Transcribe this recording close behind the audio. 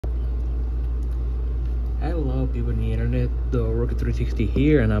Hello people in the internet, the Orca360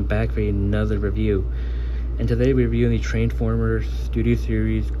 here, and I'm back for another review. And today we're reviewing the Transformers Studio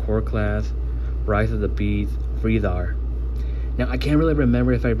Series Core Class Rise of the Beast Freezar. Now I can't really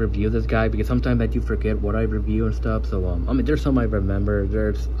remember if I reviewed this guy because sometimes I do forget what I review and stuff. So I mean, there's some I remember,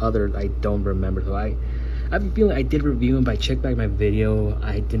 there's others I don't remember. So I have a feeling I did review him, but I checked back my video,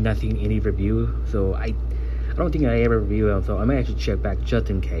 I did not see any review. So I don't think I ever reviewed him. So I might actually check back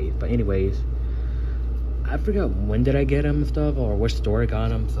just in case. But anyways, I forgot when did I get him and stuff, or which store I got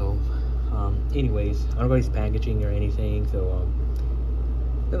him. So anyways, I don't know his packaging or anything. So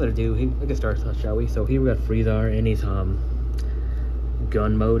without ado, we can start, shall we? So here we got Freezar in his gun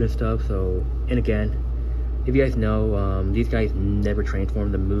mode and stuff. So, and again, if you guys know, these guys never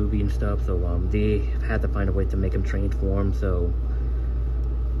transformed the movie and stuff. So they had to find a way to make him transform. So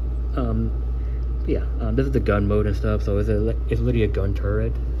yeah, this is the gun mode and stuff. So it's literally a gun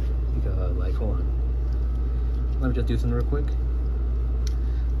turret. Because, like, hold on, let me just do something real quick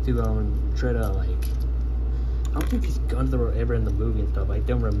to try to, like, I don't think these guns were ever in the movie and stuff. I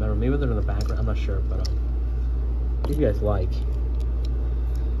don't remember. Maybe they're in the background, I'm not sure. But if you guys like,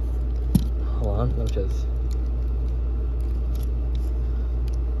 hold on, let me just,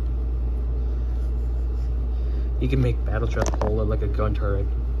 you can make Battletrap hold it like a gun turret,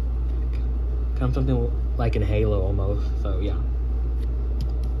 kind of something like in Halo almost. So yeah.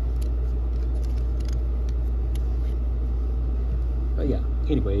 But yeah,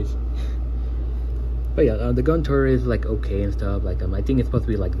 anyways. But yeah, the gun turret is like okay and stuff. Like I think it's supposed to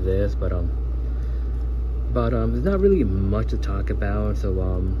be like this, but there's not really much to talk about. So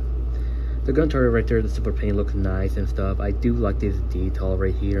the gun turret right there, the super paint, looks nice and stuff. I do like this detail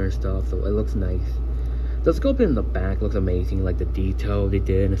right here and stuff, so it looks nice. The sculpt in the back looks amazing, like the detail they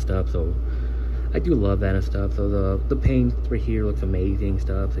did and stuff. So I do love that and stuff. So the paint right here looks amazing and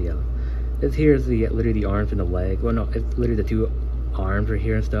stuff. So yeah, this here is literally the arms and the leg. Well, no, it's literally the two arms right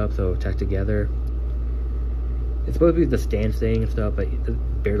here and stuff. So attached together. It's supposed to be the stand thing and stuff, but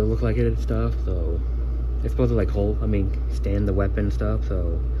it barely looks like it and stuff. So it's supposed to like stand the weapon and stuff.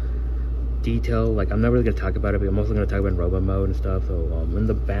 So detail, like, I'm not really gonna talk about it, but I'm mostly gonna talk about in robot mode and stuff. So in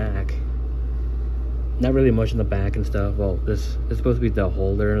the back, not really much in the back and stuff. Well, this is supposed to be the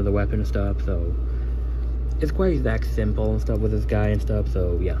holder of the weapon and stuff. So it's quite that simple and stuff with this guy and stuff.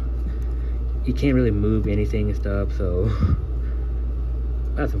 So yeah, you can't really move anything and stuff. So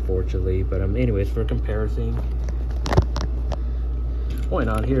that's unfortunately, but anyways, for comparison, going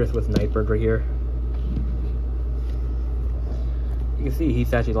on here is with Nightbird right here. You can see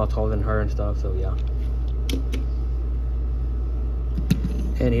he's actually a lot taller than her and stuff. So yeah.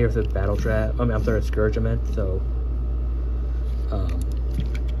 And here's the Battletrap. I mean, I'm sorry, Scourge I meant. So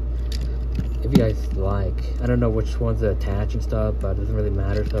if you guys like, I don't know which ones to attach and stuff, but it doesn't really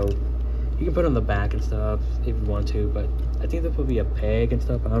matter. So you can put it on the back and stuff if you want to, but I think there will be a peg and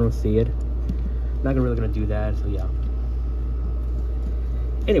stuff. I don't see it. I'm not really gonna do that. So yeah.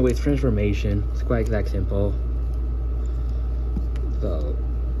 Anyways, transformation. It's quite exact simple. So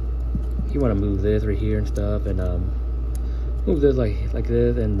you want to move this right here and stuff, and move this like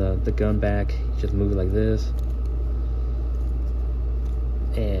this, and the gun back, you just move it like this,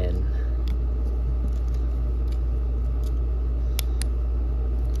 and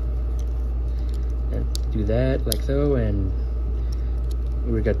do that like so, and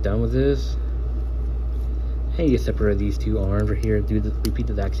we got done with this. And you separate these two arms right here, repeat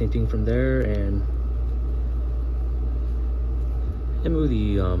the exact same thing from there, and move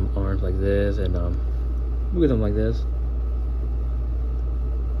the arms like this, and move them like this,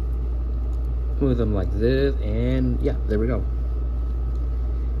 move them like this, and yeah, there we go.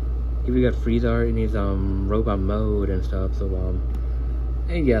 Here we got Freezar in his robot mode and stuff. So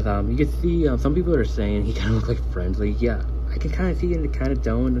and yes, you can see some people are saying he kind of looks like Friendly. Yeah, I can kind of see it, and kind of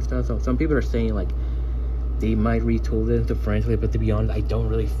don't and stuff. So some people are saying like they might retool this into Friendly, but to be honest, I don't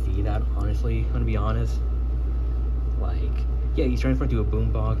really see that, honestly. I'm gonna be honest. Like, yeah, he's transferring to a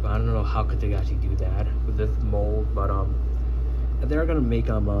boombox, but I don't know how could they actually do that with this mold. But if they're gonna make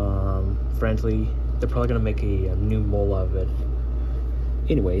them Friendly, they're probably gonna make a new mold of it.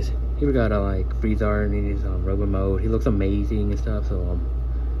 Anyways, here we got like Freezar in his robot mode. He looks amazing and stuff. So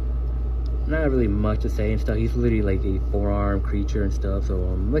not really much to say and stuff. He's literally like a 4-arm creature and stuff. So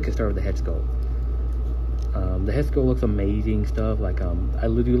let's start with the head sculpt. The head sculpt looks amazing stuff. Like I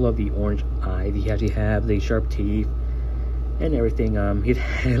do love the orange eyes he actually have, the sharp teeth and everything. His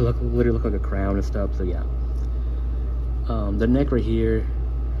head literally look like a crown and stuff. So yeah. The neck right here,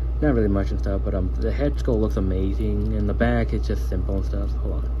 not really much and stuff, but the head sculpt looks amazing, and the back is just simple and stuff.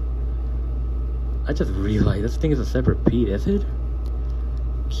 Hold on, I just realized this thing is a separate piece, is it?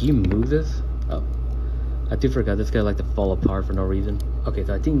 Can you move this? Oh, I do forgot this guy like to fall apart for no reason. Okay,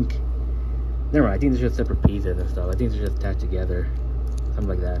 so I think, never mind, I think they're just separate pieces and stuff. I think they're just attached together, something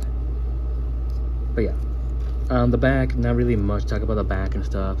like that. But yeah, the back, not really much to talk about the back and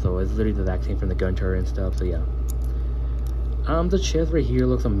stuff. So it's literally the exact same from the gun turret and stuff. So yeah, the chest right here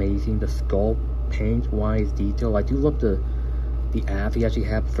looks amazing. The skull paint wise detail, I do love the app he actually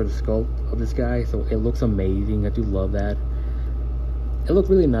have for the skull of this guy. So it looks amazing. I do love that. It looked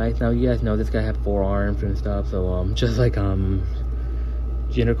really nice. Now you guys know this guy had 4 arms and stuff, so just like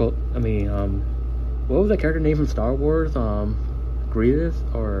General, I mean what was that character name from Star Wars? Grievous,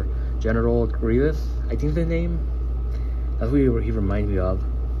 or General Grievous, I think his name. That's what he reminds me of.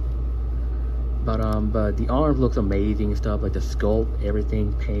 But the arms looks amazing and stuff, like the skull,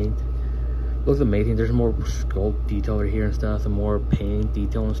 everything, paint looks amazing. There's more skull detail right here and stuff, some more paint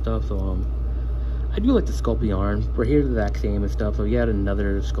detail and stuff. So I do like the sculpting arms. Right here, the exact same and stuff. So you had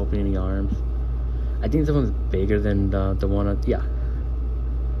another sculpting in the arms. I think this one's bigger than the one on, yeah.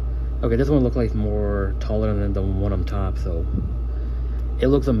 Okay, this one looks like more taller than the one on top. So it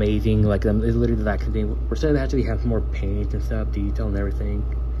looks amazing. Like it's literally the exact same thing. We're starting to actually have more paint and stuff, detail and everything.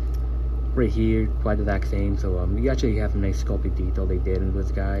 Right here, quite the exact same. So you actually have a nice sculpting detail they did in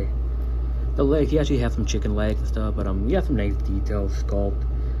this guy. The leg, he actually has some chicken legs and stuff, but you have some nice details, sculpt,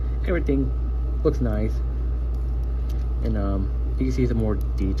 everything. Looks nice. And you can see some more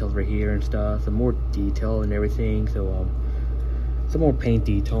details right here and stuff, some more detail and everything. So some more paint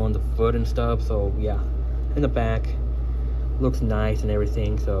detail on the foot and stuff. So yeah, in the back looks nice and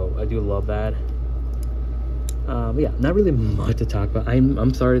everything. So I do love that. Yeah, not really much to talk about.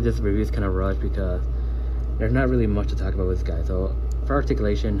 I'm sorry this review is kind of rushed because there's not really much to talk about with this guy. So for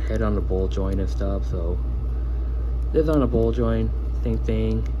articulation, head on the ball joint and stuff. So this on a ball joint, same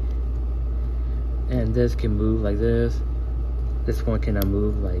thing. And this can move like this. This one cannot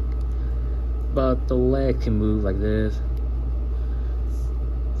move, like, but the leg can move like this.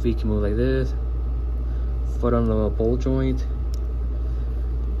 Feet can move like this. Foot on the ball joint.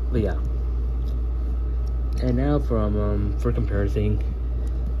 But yeah. And now for comparison,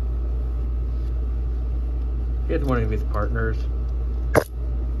 here's one of his partners,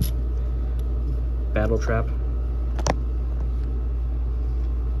 Battle Trap.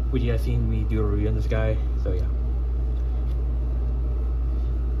 Would you guys seen me do a review on this guy? So yeah.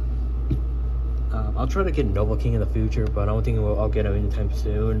 I'll try to get Noble King in the future, but I don't think I'll get him anytime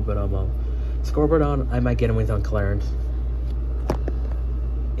soon. But Scorpion, I might get him with on clearance.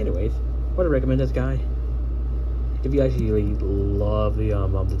 Anyways, would I recommend this guy? If you actually love the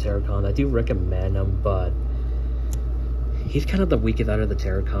Terracons, I do recommend him, but he's kind of the weakest out of the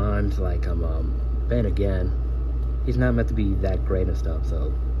Terracons. Like then again, he's not meant to be that great and stuff.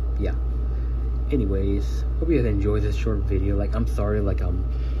 So yeah. Anyways, hope you guys enjoyed this short video. Like I'm sorry, like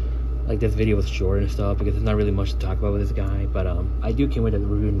this video was short and stuff because there's not really much to talk about with this guy. But I do can't wait to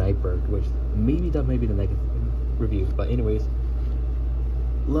review Nightbird, which that may be the next review. But anyways,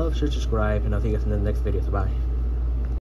 love, share, subscribe, and I'll see you guys in the next video. So bye.